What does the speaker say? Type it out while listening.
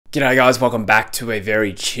G'day guys, welcome back to a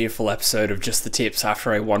very cheerful episode of Just the Tips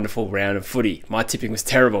after a wonderful round of footy. My tipping was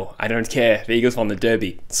terrible, I don't care, the Eagles won the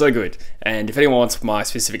Derby, so good. And if anyone wants my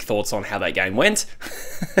specific thoughts on how that game went,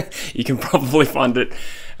 you can probably find it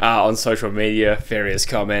on social media, various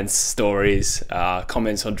comments, stories,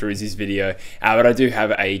 comments on Drewzy's video. But I do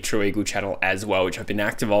have a True Eagle channel as well, which I've been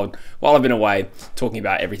active on while I've been away, talking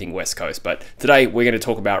about everything West Coast. But today we're going to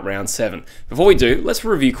talk about round 7. Before we do, let's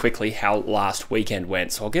review quickly how last weekend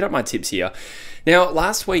went. So I'll get up my tips here. Now,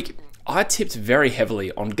 last week I tipped very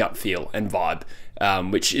heavily on gut feel and vibe,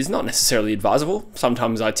 which is not necessarily advisable.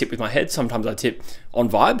 Sometimes I tip with my head, sometimes I tip on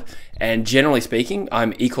vibe, and generally speaking,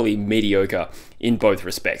 I'm equally mediocre in both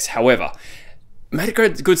respects. However, made a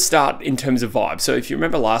good start in terms of vibe. So if you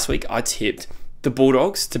remember last week, I tipped the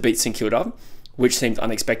Bulldogs to beat St Kilda, which seemed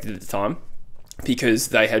unexpected at the time because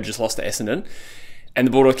they had just lost to Essendon, and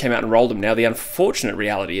the Bulldogs came out and rolled them. Now, the unfortunate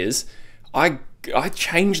reality is I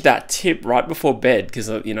changed that tip right before bed because,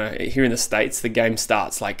 you know, here in the States, the game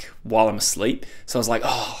starts like while I'm asleep. So I was like,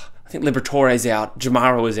 oh, I think Liberatore's out,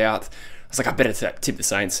 Jamara was out. I was like, I better tip the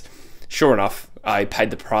Saints. Sure enough, I paid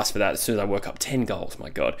the price for that as soon as I woke up. 10 goals, my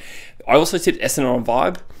God. I also tipped Essendon on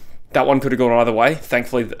vibe. That one could have gone either way.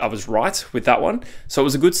 Thankfully, I was right with that one. So it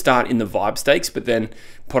was a good start in the vibe stakes, but then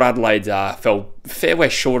Port Adelaide fell fair way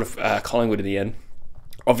short of Collingwood in the end.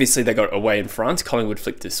 Obviously, they got away in front. Collingwood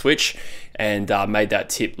flicked the switch and made that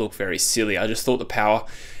tip look very silly. I just thought the Power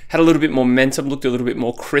had a little bit more momentum, looked a little bit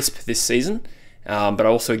more crisp this season. But I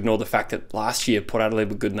also ignored the fact that last year, Port Adelaide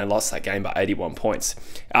were good and they lost that game by 81 points.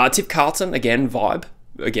 Tip Carlton, again, vibe,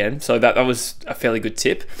 again. So that was a fairly good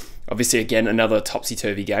tip. Obviously, again, another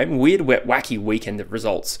topsy-turvy game. Weird, wacky weekend of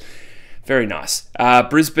results. Very nice.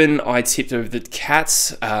 Brisbane, I tipped over the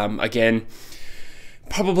Cats. Again,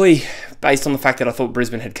 probably based on the fact that I thought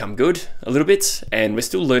Brisbane had come good a little bit, and we're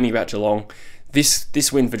still learning about Geelong.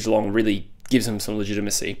 This win for Geelong really gives them some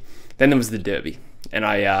legitimacy. Then there was the Derby, and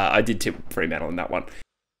I did tip Fremantle on that one.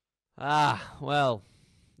 Well,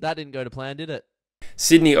 that didn't go to plan, did it?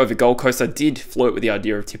 Sydney over Gold Coast, I did float with the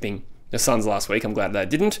idea of tipping the Suns last week. I'm glad that I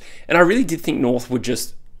didn't, and I really did think North would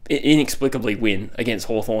just inexplicably win against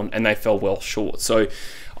Hawthorn, and they fell well short. So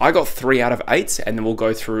I got 3 out of 8, and then we'll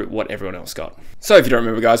go through what everyone else got. So if you don't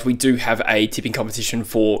remember, guys, we do have a tipping competition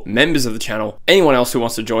for members of the channel. Anyone else who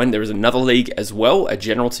wants to join, there is another league as well, a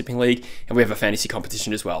general tipping league, and we have a fantasy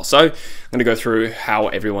competition as well. So I'm going to go through how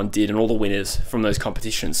everyone did and all the winners from those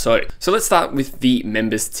competitions. So let's start with the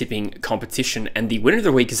members tipping competition, and the winner of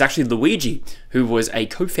the week is actually Luigi, who was a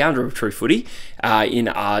co-founder of True Footy in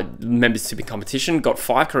our members tipping competition. Got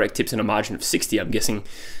 5 correct tips in a margin of 60. I'm guessing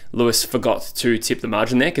Lewis forgot to tip the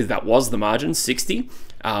margin there because that was the margin, 60.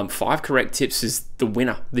 5 correct tips is the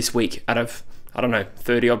winner this week out of, I don't know,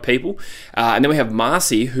 30 odd people. And then we have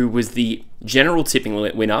Marcy, who was the general tipping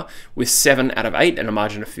winner with 7 out of 8 and a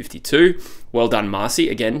margin of 52. Well done, Marcy.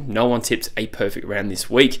 Again, no one tipped a perfect round this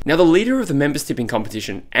week. Now, the leader of the members tipping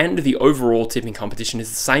competition and the overall tipping competition is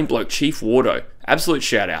the same bloke, Chief Wardo. Absolute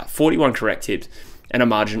shout out. 41 correct tips and a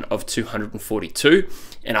margin of 242.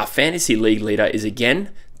 And our fantasy league leader is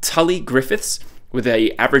again Tully Griffiths with an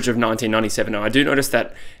average of 1997. Now, I do notice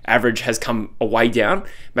that average has come a way down.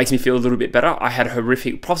 Makes me feel a little bit better. I had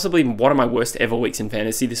horrific, possibly one of my worst ever weeks in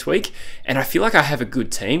fantasy this week, and I feel like I have a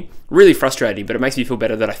good team. Really frustrating, but it makes me feel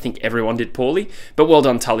better that I think everyone did poorly. But well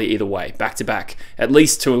done, Tully, either way. Back to back, at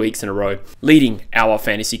least 2 weeks in a row, leading our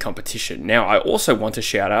fantasy competition. Now, I also want to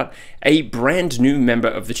shout out a brand new member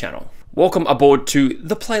of the channel. Welcome aboard to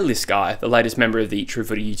the Playlist Guy, the latest member of the True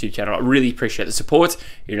Footy YouTube channel. I really appreciate the support.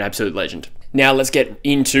 You're an absolute legend. Now let's get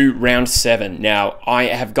into round 7. Now I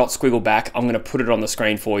have got Squiggle back. I'm going to put it on the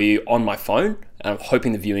screen for you on my phone, and I'm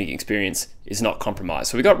hoping the viewing experience is not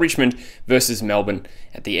compromised. So we got Richmond versus Melbourne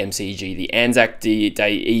at the MCG, the Anzac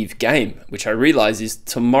Day Eve game, which I realise is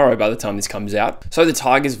tomorrow by the time this comes out. So the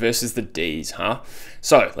Tigers versus the D's, huh?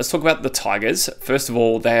 So let's talk about the Tigers. First of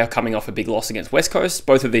all, they are coming off a big loss against West Coast.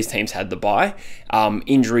 Both of these teams had the bye.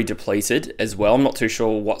 Injury depleted as well. I'm not too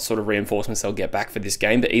sure what sort of reinforcements they'll get back for this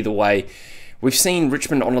game, but either way, we've seen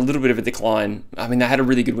Richmond on a little bit of a decline. I mean, they had a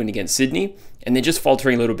really good win against Sydney, and they're just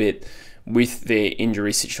faltering a little bit with their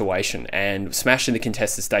injury situation and smashing the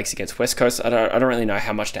contested stakes against West Coast. I don't really know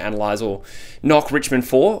how much to analyse or knock Richmond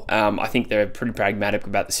for. I think they're pretty pragmatic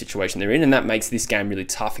about the situation they're in, and that makes this game really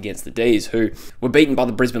tough against the D's, who were beaten by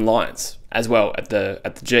the Brisbane Lions as well at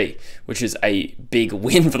the G, which is a big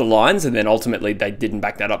win for the Lions, and then ultimately they didn't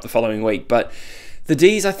back that up the following week. But the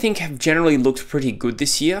D's, I think, have generally looked pretty good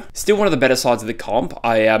this year. Still one of the better sides of the comp.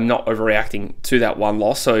 I am not overreacting to that one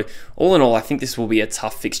loss. So all in all, I think this will be a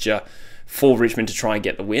tough fixture for Richmond to try and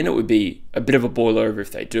get the win. It would be a bit of a boil over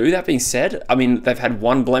if they do. That being said, I mean, they've had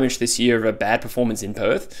one blemish this year of a bad performance in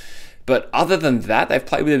Perth. But other than that, they've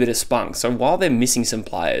played with a bit of spunk. So while they're missing some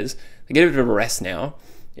players, they get a bit of a rest now.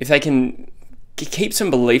 If they can keep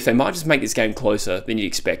some belief, they might just make this game closer than you'd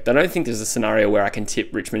expect. I don't think there's a scenario where I can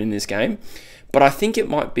tip Richmond in this game. But I think it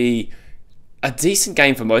might be a decent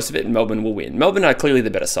game for most of it, and Melbourne will win. Melbourne are clearly the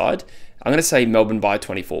better side. I'm going to say Melbourne by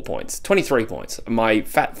 24 points. 23 points. My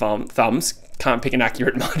fat thumbs can't pick an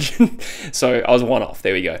accurate margin. So I was one off.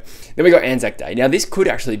 There we go. Then we got Anzac Day. Now, this could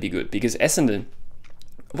actually be good because Essendon,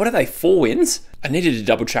 what are they, 4 wins? I needed to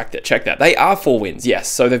double check that. They are 4 wins, yes.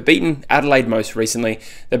 So they've beaten Adelaide most recently.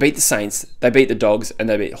 They beat the Saints, they beat the Dogs, and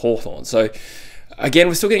they beat Hawthorn. So again,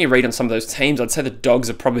 we're still getting a read on some of those teams. I'd say the Dogs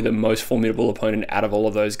are probably the most formidable opponent out of all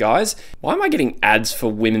of those guys. Why am I getting ads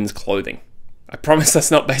for women's clothing? I promise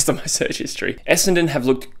that's not based on my search history. Essendon have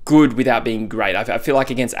looked good without being great. I feel like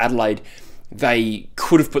against Adelaide, they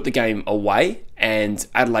could have put the game away, and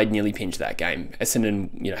Adelaide nearly pinched that game.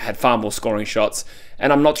 Essendon, had far more scoring shots,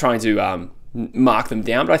 and I'm not trying to mark them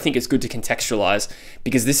down, but I think it's good to contextualise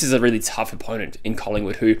because this is a really tough opponent in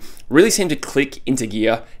Collingwood who really seemed to click into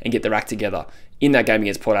gear and get their act together in that game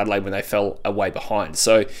against Port Adelaide when they fell away behind.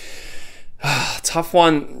 So, tough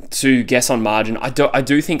one to guess on margin. I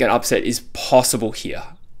do think an upset is possible here.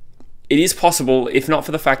 It is possible, if not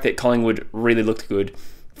for the fact that Collingwood really looked good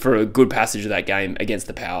for a good passage of that game against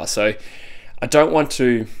the Power. So I don't want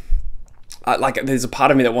to, there's a part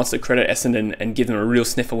of me that wants to credit Essendon and give them a real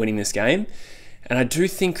sniff for winning this game. And I do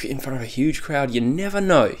think in front of a huge crowd, you never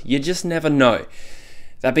know. You just never know.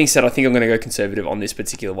 That being said, I think I'm going to go conservative on this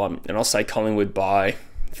particular one, and I'll say Collingwood by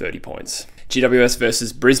 30 points. GWS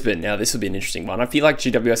versus Brisbane. Now, this will be an interesting one. I feel like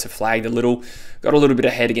GWS have flagged a little, got a little bit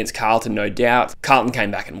ahead against Carlton, no doubt. Carlton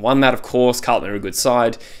came back and won that, of course. Carlton are a good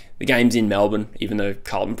side. The game's in Melbourne, even though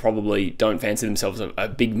Carlton probably don't fancy themselves a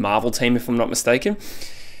big Marvel team, if I'm not mistaken.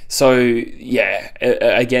 So, yeah,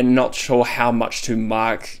 again, not sure how much to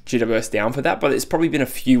mark GWS down for that, but it's probably been a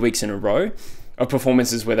few weeks in a row of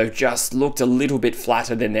performances where they've just looked a little bit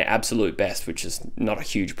flatter than their absolute best, which is not a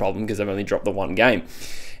huge problem because they've only dropped the one game.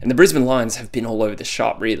 And the Brisbane Lions have been all over the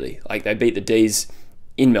shop, really. Like, they beat the D's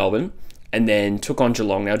in Melbourne and then took on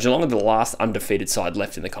Geelong. Now, Geelong are the last undefeated side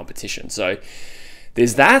left in the competition. So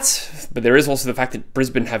there's that, but there is also the fact that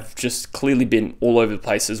Brisbane have just clearly been all over the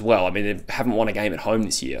place as well. I mean, they haven't won a game at home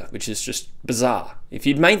this year, which is just bizarre. If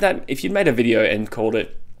you'd made a video and called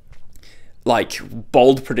it like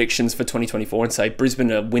bold predictions for 2024 and say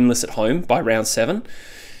Brisbane are winless at home by round 7,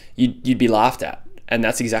 you'd be laughed at. And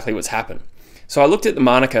that's exactly what's happened. So I looked at the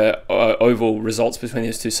Manuka Oval results between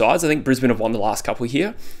those two sides. I think Brisbane have won the last couple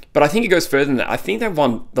here, but I think it goes further than that. I think they've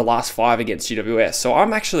won the last 5 against GWS. So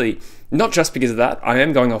I'm actually, not just because of that, I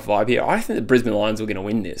am going off vibe here. I think the Brisbane Lions are going to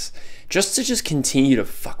win this, just to continue to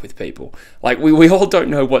fuck with people. Like, we all don't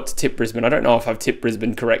know what to tip Brisbane. I don't know if I've tipped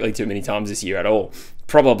Brisbane correctly too many times this year at all.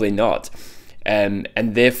 Probably not. And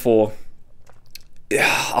therefore,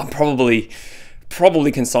 I'm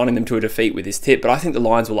probably consigning them to a defeat with this tip, but I think the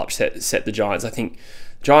Lions will upset the Giants. I think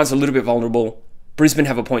Giants are a little bit vulnerable. Brisbane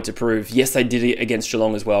have a point to prove. Yes, they did it against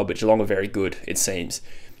Geelong as well, but Geelong are very good, it seems.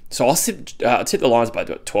 So I'll tip the Lions by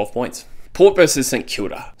 12 points. Port versus St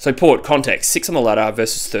Kilda. So Port, context, 6th on the ladder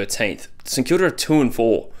versus 13th. St Kilda are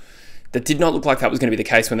 2-4. That did not look like that was going to be the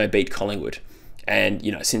case when they beat Collingwood. And,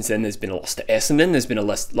 since then there's been a loss to Essendon, there's been a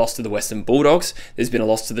loss to the Western Bulldogs, there's been a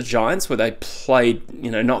loss to the Giants where they played,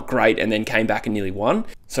 not great and then came back and nearly won.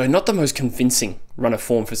 So not the most convincing run of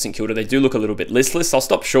form for St Kilda. They do look a little bit listless. I'll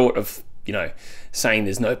stop short of, saying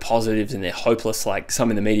there's no positives and they're hopeless like some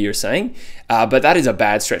in the media are saying. But that is a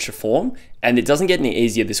bad stretch of form, and it doesn't get any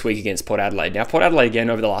easier this week against Port Adelaide. Now, Port Adelaide, again,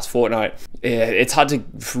 over the last fortnight, it's hard to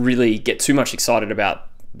really get too much excited about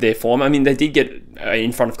their form. I mean, they did get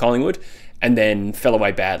in front of Collingwood, and then fell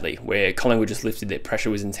away badly, where Collingwood just lifted, their pressure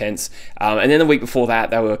was intense. And then the week before that,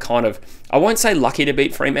 they were kind of, I won't say lucky to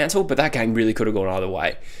beat Fremantle, but that game really could have gone either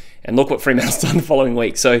way. And look what Fremantle's done the following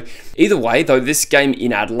week. So either way, though, this game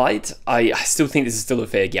in Adelaide, I still think this is still a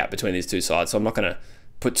fair gap between these two sides, so I'm not going to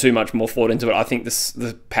put too much more thought into it. I think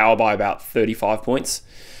the Power by about 35 points.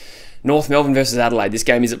 North Melbourne versus Adelaide. This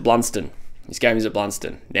game is at Blunston.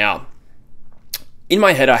 Now, in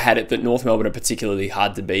my head, I had it that North Melbourne are particularly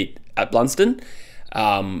hard to beat at Blunston.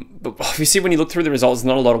 But obviously, when you look through the results, there's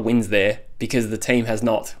not a lot of wins there because the team has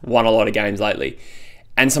not won a lot of games lately.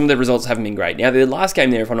 And some of the results haven't been great. Now, the last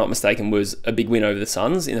game there, if I'm not mistaken, was a big win over the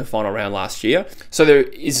Suns in the final round last year. So there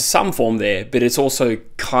is some form there, but it's also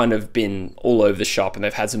kind of been all over the shop, and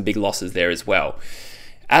they've had some big losses there as well.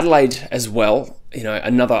 Adelaide as well,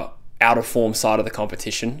 another out of form side of the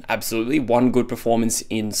competition, absolutely. One good performance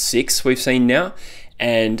in 6 we've seen now.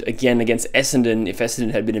 And again, against Essendon, if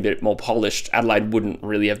Essendon had been a bit more polished, Adelaide wouldn't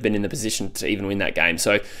really have been in the position to even win that game.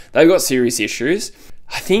 So they've got serious issues.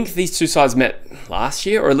 I think these two sides met last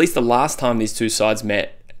year, or at least the last time these two sides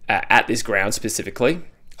met at this ground specifically.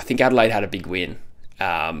 I think Adelaide had a big win.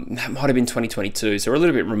 That might have been 2022, so we're a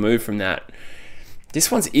little bit removed from that. This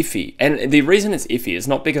one's iffy. And the reason it's iffy is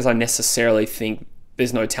not because I necessarily think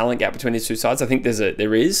there's no talent gap between these two sides. I think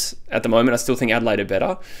there is at the moment. I still think Adelaide are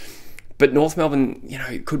better. But North Melbourne,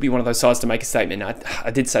 it could be one of those sides to make a statement.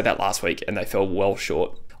 I did say that last week, and they fell well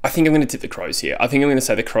short. I think I'm going to tip the Crows here. I think I'm going to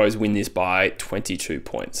say the Crows win this by 22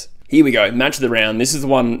 points. Here we go, match of the round. This is the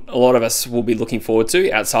one a lot of us will be looking forward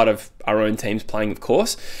to, outside of our own teams playing, of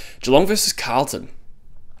course. Geelong versus Carlton.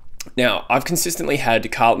 Now, I've consistently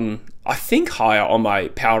had Carlton, I think, higher on my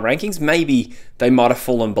power rankings. Maybe they might have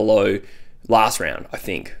fallen below last round, I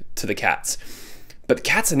think, to the Cats. But the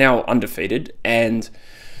Cats are now undefeated, and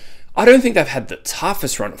I don't think they've had the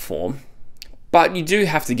toughest run of form, but you do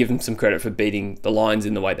have to give them some credit for beating the Lions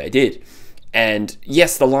in the way they did. And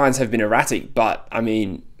yes, the Lions have been erratic, but I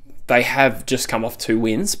mean, they have just come off 2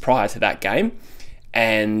 wins prior to that game.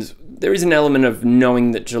 And there is an element of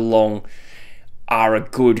knowing that Geelong are a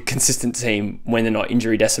good, consistent team when they're not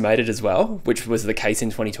injury decimated as well, which was the case in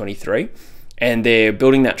 2023. And they're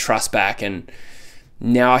building that trust back, and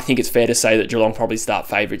now I think it's fair to say that Geelong probably start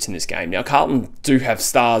favourites in this game. Now, Carlton do have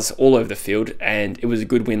stars all over the field, and it was a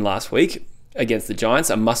good win last week against the Giants.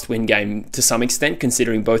 A must-win game to some extent,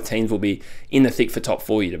 considering both teams will be in the thick for top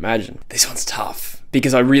 4, you'd imagine. This one's tough,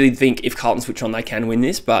 because I really think if Carlton switch on, they can win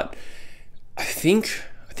this, but I think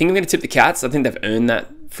I'm going to tip the Cats. I think they've earned that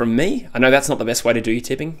from me. I know that's not the best way to do your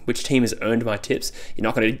tipping. Which team has earned my tips? You're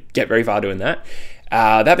not going to get very far doing that.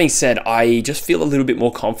 That being said, I just feel a little bit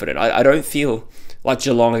more confident. I don't feel like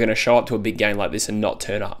Geelong are going to show up to a big game like this and not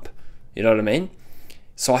turn up. You know what I mean?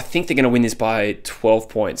 So I think they're going to win this by 12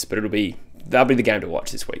 points, but that'll be the game to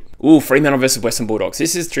watch this week. Ooh, Fremantle versus Western Bulldogs.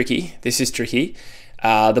 This is tricky.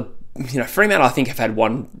 Fremantle, I think, have had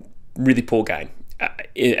one really poor game.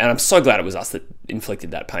 And I'm so glad it was us that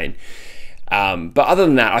inflicted that pain. But other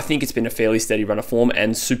than that, I think it's been a fairly steady run of form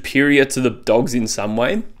and superior to the Dogs in some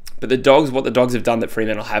way. But what the Dogs have done that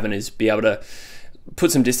Fremantle haven't is be able to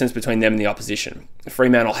put some distance between them and the opposition.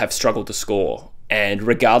 Fremantle have struggled to score, and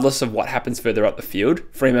regardless of what happens further up the field,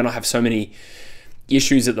 Fremantle have so many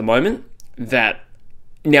issues at the moment that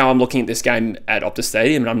now I'm looking at this game at Optus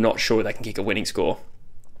Stadium and I'm not sure they can kick a winning score.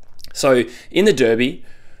 So in the Derby,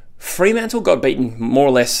 Fremantle got beaten more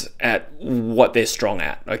or less at what they're strong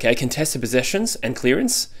at, okay? Contested possessions and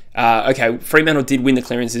clearance. Fremantle did win the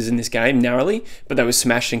clearances in this game narrowly, but they were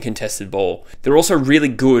smashed in contested ball. They're also really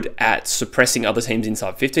good at suppressing other teams'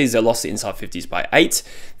 inside 50s. They lost the inside 50s by 8.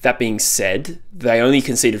 That being said, they only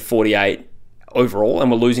conceded 48 overall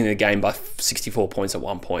and were losing the game by 64 points at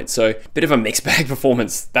one point. So, bit of a mixed bag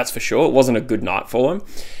performance, that's for sure. It wasn't a good night for them.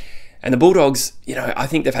 And the Bulldogs, I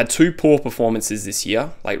think they've had 2 poor performances this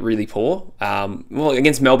year, like really poor.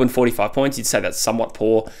 Against Melbourne, 45 points, you'd say that's somewhat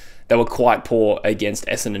poor. They were quite poor against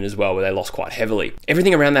Essendon as well, where they lost quite heavily.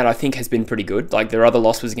 Everything around that, I think, has been pretty good. Like, their other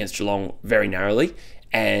loss was against Geelong very narrowly.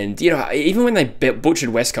 And, even when they butchered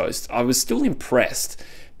West Coast, I was still impressed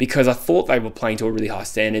because I thought they were playing to a really high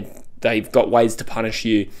standard. They've got ways to punish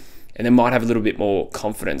you, and they might have a little bit more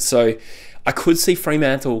confidence. So I could see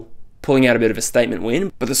Fremantle pulling out a bit of a statement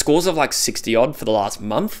win, but the scores of like 60 odd for the last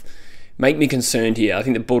month make me concerned here. I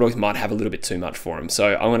think the Bulldogs might have a little bit too much for them.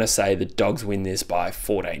 So I'm going to say the Dogs win this by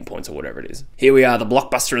 14 points or whatever it is. Here we are, the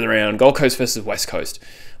blockbuster of the round, Gold Coast versus West Coast.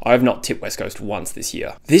 I have not tipped West Coast once this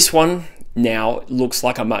year. This one now looks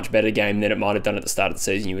like a much better game than it might have done at the start of the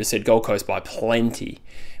season. You would have said Gold Coast by plenty,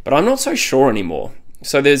 but I'm not so sure anymore.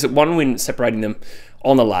 So there's one win separating them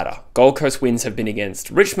on the ladder. Gold Coast wins have been against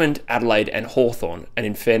Richmond, Adelaide and Hawthorn, and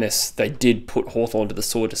in fairness, they did put Hawthorn to the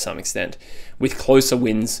sword to some extent, with closer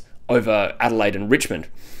wins over Adelaide and Richmond.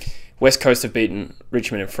 West Coast have beaten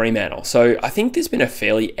Richmond and Fremantle. So I think there's been a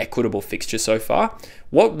fairly equitable fixture so far.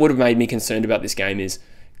 What would have made me concerned about this game is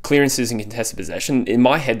clearances and contested possession. In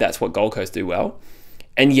my head, that's what Gold Coast do well.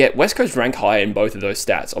 And yet, West Coast rank higher in both of those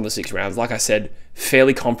stats on the 6 rounds. Like I said,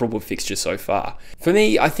 fairly comparable fixtures so far. For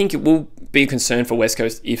me, I think it will be a concern for West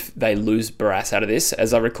Coast if they lose Barras out of this.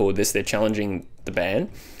 As I record this, they're challenging the ban.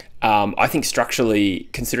 I think structurally,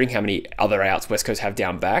 considering how many other outs West Coast have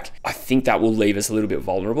down back, I think that will leave us a little bit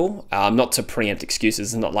vulnerable. Not to preempt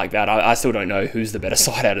excuses, not like that. I still don't know who's the better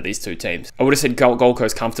side out of these two teams. I would have said Gold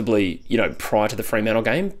Coast comfortably, prior to the Fremantle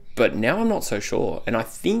game, but now I'm not so sure. And I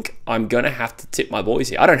think I'm going to have to tip my boys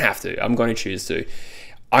here. I don't have to. I'm going to choose to.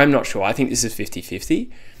 I'm not sure. I think this is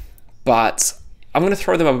 50-50. But I'm going to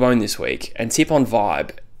throw them a bone this week and tip on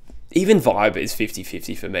vibe. Even vibe is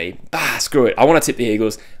 50-50 for me. Screw it. I want to tip the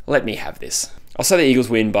Eagles. Let me have this. I'll say the Eagles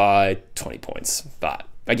win by 20 points. But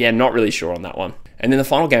again, not really sure on that one. And then the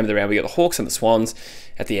final game of the round, we got the Hawks and the Swans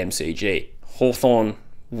at the MCG. Hawthorn,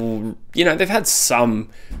 they've had some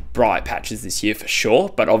bright patches this year for sure,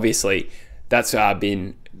 but obviously that's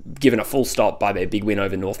been given a full stop by their big win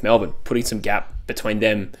over North Melbourne, putting some gap between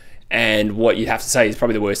them and what you'd have to say is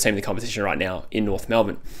probably the worst team in the competition right now in North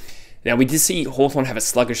Melbourne. Now, we did see Hawthorn have a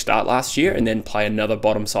sluggish start last year and then play another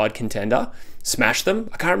bottom side contender, smash them.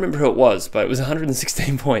 I can't remember who it was, but it was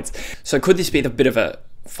 116 points. So could this be a bit of a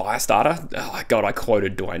fire starter? Oh God, I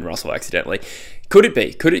quoted Dwayne Russell accidentally. Could it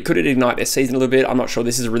be? Could it ignite their season a little bit? I'm not sure.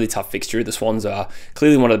 This is a really tough fixture. The Swans are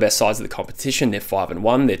clearly one of the best sides of the competition. They're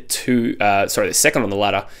 5-1. They're second on the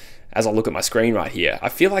ladder. As I look at my screen right here, I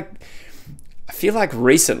feel like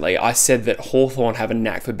recently I said that Hawthorn have a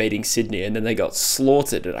knack for beating Sydney and then they got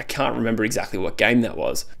slaughtered, and I can't remember exactly what game that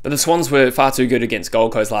was. But the Swans were far too good against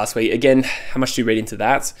Gold Coast last week. Again, how much do you read into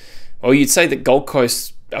that? Well, you'd say that Gold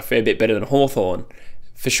Coast are a fair bit better than Hawthorn,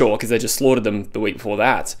 for sure, because they just slaughtered them the week before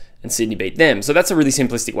that and Sydney beat them. So that's a really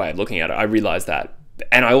simplistic way of looking at it. I realise that.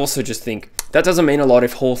 And I also just think that doesn't mean a lot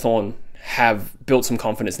if Hawthorn have built some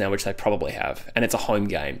confidence now, which they probably have, and it's a home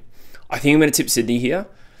game. I think I'm going to tip Sydney here.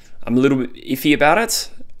 I'm a little bit iffy about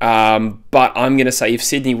it, but I'm going to say if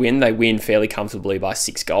Sydney win, they win fairly comfortably by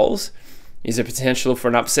 6 goals. Is there potential for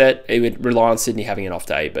an upset? It would rely on Sydney having an off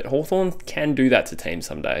day, but Hawthorn can do that to teams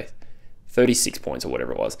someday. 36 points or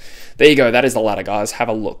whatever it was. There you go. That is the ladder, guys. Have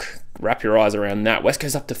a look. Wrap your eyes around that. West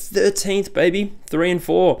Coast up to 13th, baby. 3 and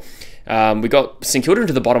 4. We got St Kilda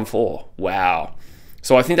into the bottom 4. Wow.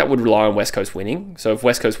 So I think that would rely on West Coast winning. So if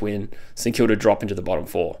West Coast win, St Kilda drop into the bottom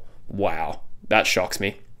 4. Wow. That shocks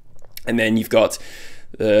me. And then you've got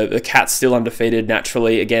the Cats still undefeated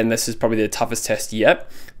naturally. Again, this is probably the toughest test yet.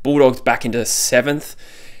 Bulldogs back into 7th.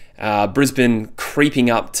 Brisbane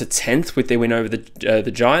creeping up to 10th with their win over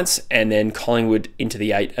the Giants, and then Collingwood into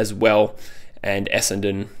the 8 as well, and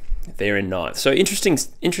Essendon, they're in 9th. So interesting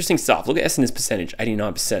stuff. Look at Essendon's percentage,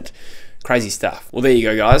 89%. Crazy stuff. Well, there you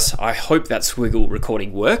go, guys. I hope that Swiggle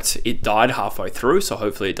recording worked. It died halfway through, so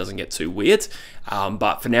hopefully it doesn't get too weird.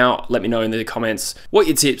 But for now, let me know in the comments what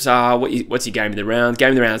your tips are, what's your game of the round. Game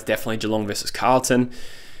of the round is definitely Geelong versus Carlton.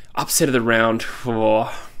 Upset of the round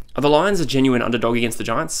for... Are the Lions a genuine underdog against the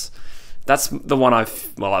Giants? That's the one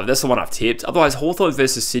I've tipped. Otherwise, Hawthorn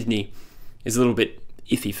versus Sydney is a little bit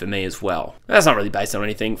iffy for me as well. That's not really based on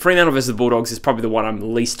anything. Fremantle versus the Bulldogs is probably the one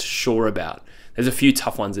I'm least sure about. There's a few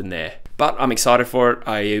tough ones in there, but I'm excited for it.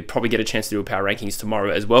 I probably get a chance to do a power rankings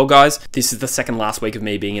tomorrow as well, guys. This is the second last week of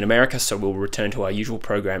me being in America, so we'll return to our usual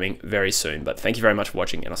programming very soon. But thank you very much for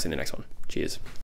watching, and I'll see you in the next one. Cheers.